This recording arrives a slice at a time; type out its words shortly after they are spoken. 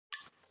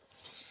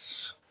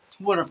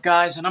What up,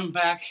 guys? And I'm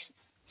back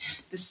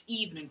this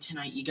evening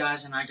tonight, you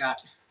guys, and I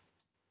got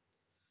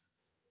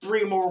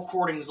 3 more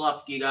recordings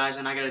left, you guys,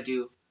 and I gotta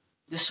do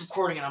this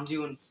recording,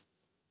 and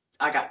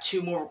I got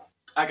 3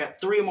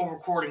 more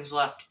recordings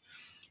left,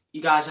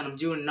 you guys, and I'm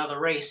doing another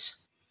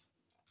race,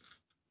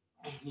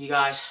 you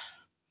guys,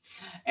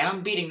 and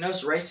I'm beating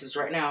those races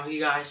right now, you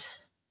guys.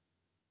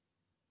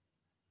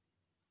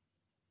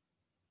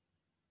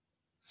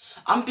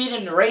 I'm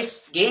beating the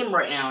race game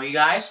right now, you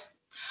guys.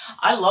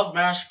 I love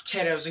mashed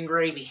potatoes and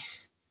gravy.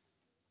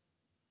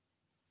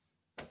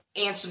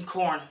 And some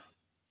corn.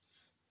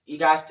 You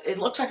guys, it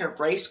looks like a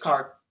race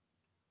car.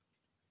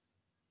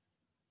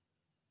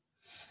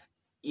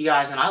 You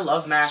guys, and I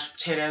love mashed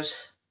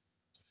potatoes.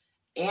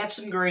 And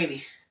some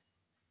gravy.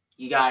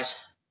 You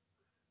guys.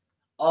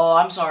 Oh,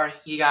 I'm sorry,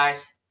 you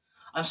guys.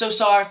 I'm so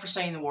sorry for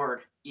saying the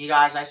word. You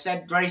guys, I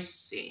said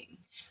racing.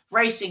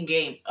 Racing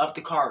game of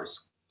the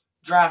cars.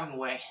 Driving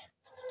away.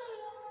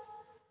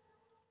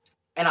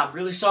 And I'm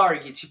really sorry,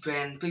 YouTube,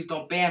 and please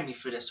don't ban me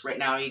for this right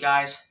now, you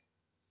guys.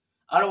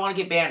 I don't want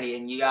to get banned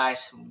again, you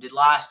guys. We did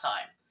last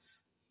time.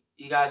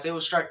 You guys, they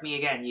will strike me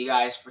again, you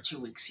guys, for 2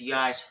 weeks, you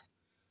guys.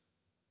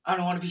 I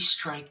don't want to be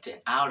striked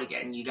out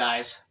again, you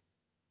guys.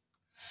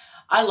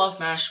 I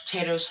love mashed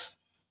potatoes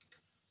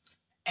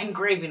and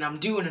gravy, and I'm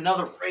doing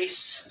another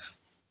race.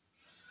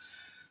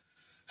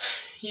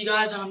 You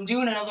guys, and I'm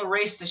doing another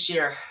race this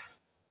year.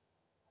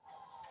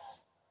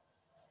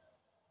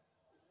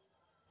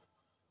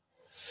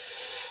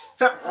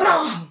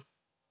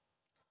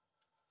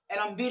 And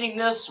I'm beating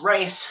this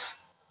race.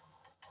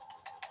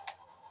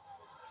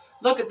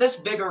 Look at this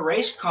bigger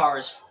race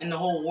cars in the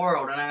whole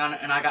world,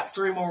 and I got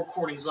 3 more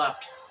recordings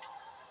left.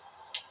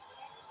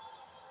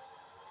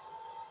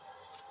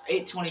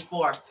 It's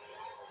 8:24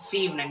 this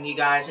evening, you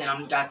guys, and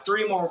I've got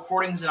 3 more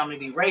recordings, and I'm gonna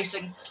be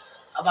racing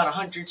about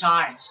 100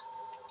 times.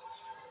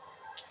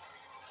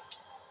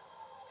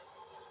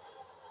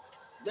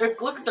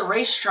 Look at the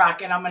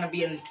racetrack, and I'm gonna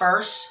be in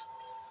first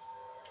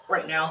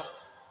right now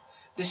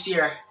this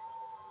year.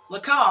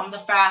 Look how I'm the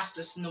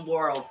fastest in the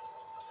world.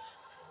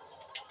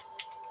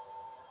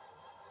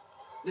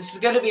 This is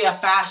gonna be a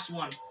fast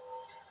one.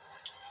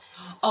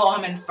 Oh,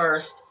 I'm in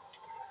first.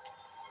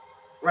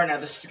 Right now,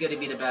 this is gonna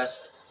be the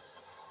best.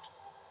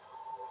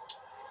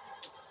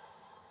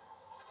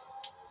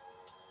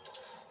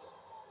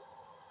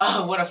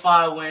 Oh, what if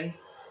I win?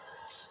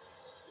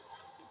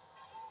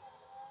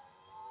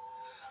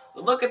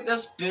 Look at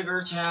this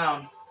bigger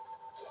town.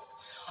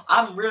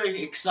 I'm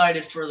really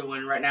excited for the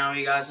win right now,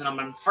 you guys, and I'm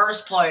in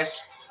first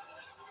place.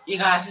 You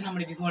guys, and I'm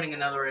gonna be winning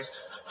another race.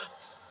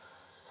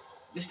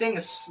 This thing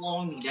is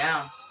slowing me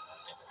down.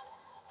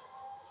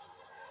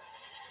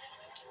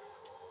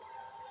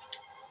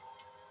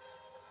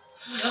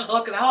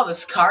 Look at how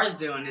this car is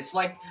doing. It's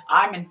like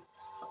I'm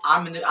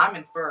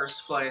in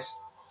first place.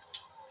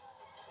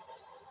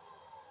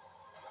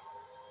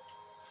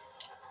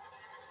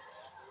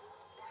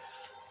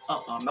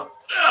 Oh no.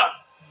 Ugh.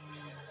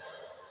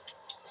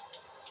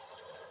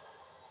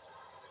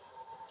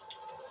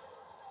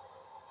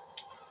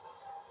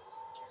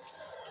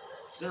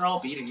 They're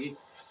all beating me.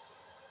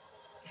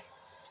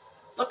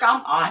 Look,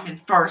 I'm in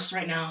first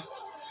right now.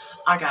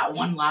 I got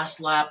one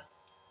last lap.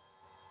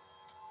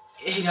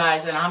 You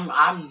guys, and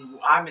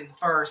I'm in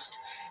first.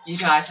 You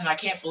guys, and I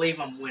can't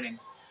believe I'm winning.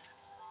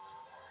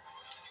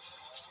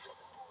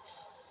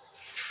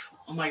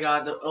 Oh my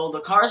god,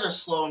 the cars are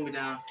slowing me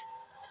down.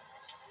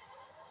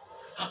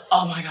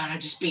 Oh my god, I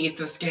just beat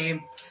this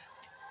game.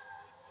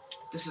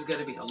 This is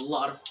gonna be a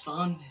lot of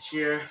fun this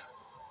year.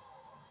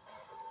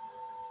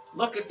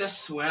 Look at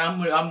this win.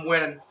 I'm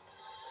winning.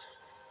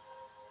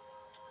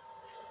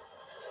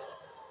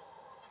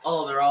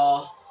 Oh, they're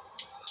all.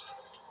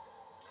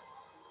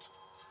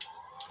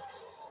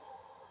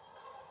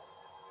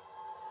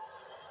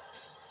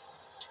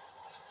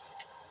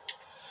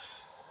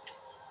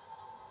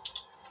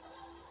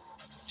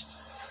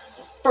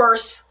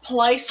 First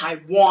place,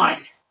 I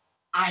won.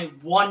 I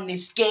won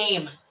this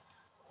game.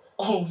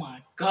 Oh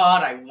my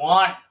god, I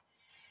won.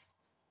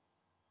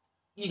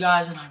 You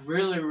guys, and I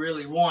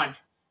really won.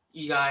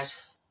 You guys.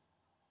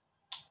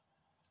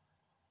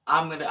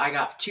 I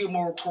got 2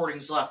 more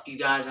recordings left, you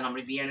guys, and I'm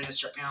gonna be ending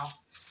this right now.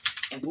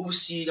 And we will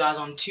see you guys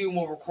on 2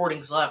 more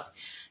recordings left,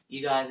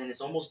 you guys, and it's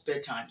almost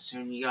bedtime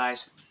soon, you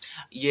guys.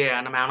 Yeah,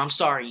 and I'm out. I'm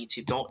sorry,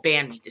 YouTube. Don't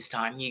ban me this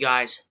time, you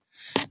guys.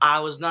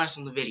 I was nice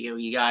on the video,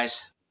 you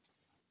guys.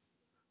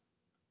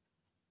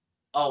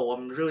 Oh,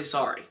 I'm really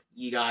sorry,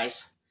 you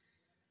guys.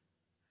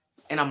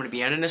 And I'm gonna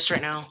be ending this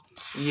right now.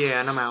 Yeah,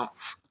 and I'm out.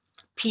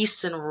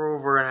 Peace and we're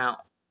over and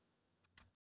out.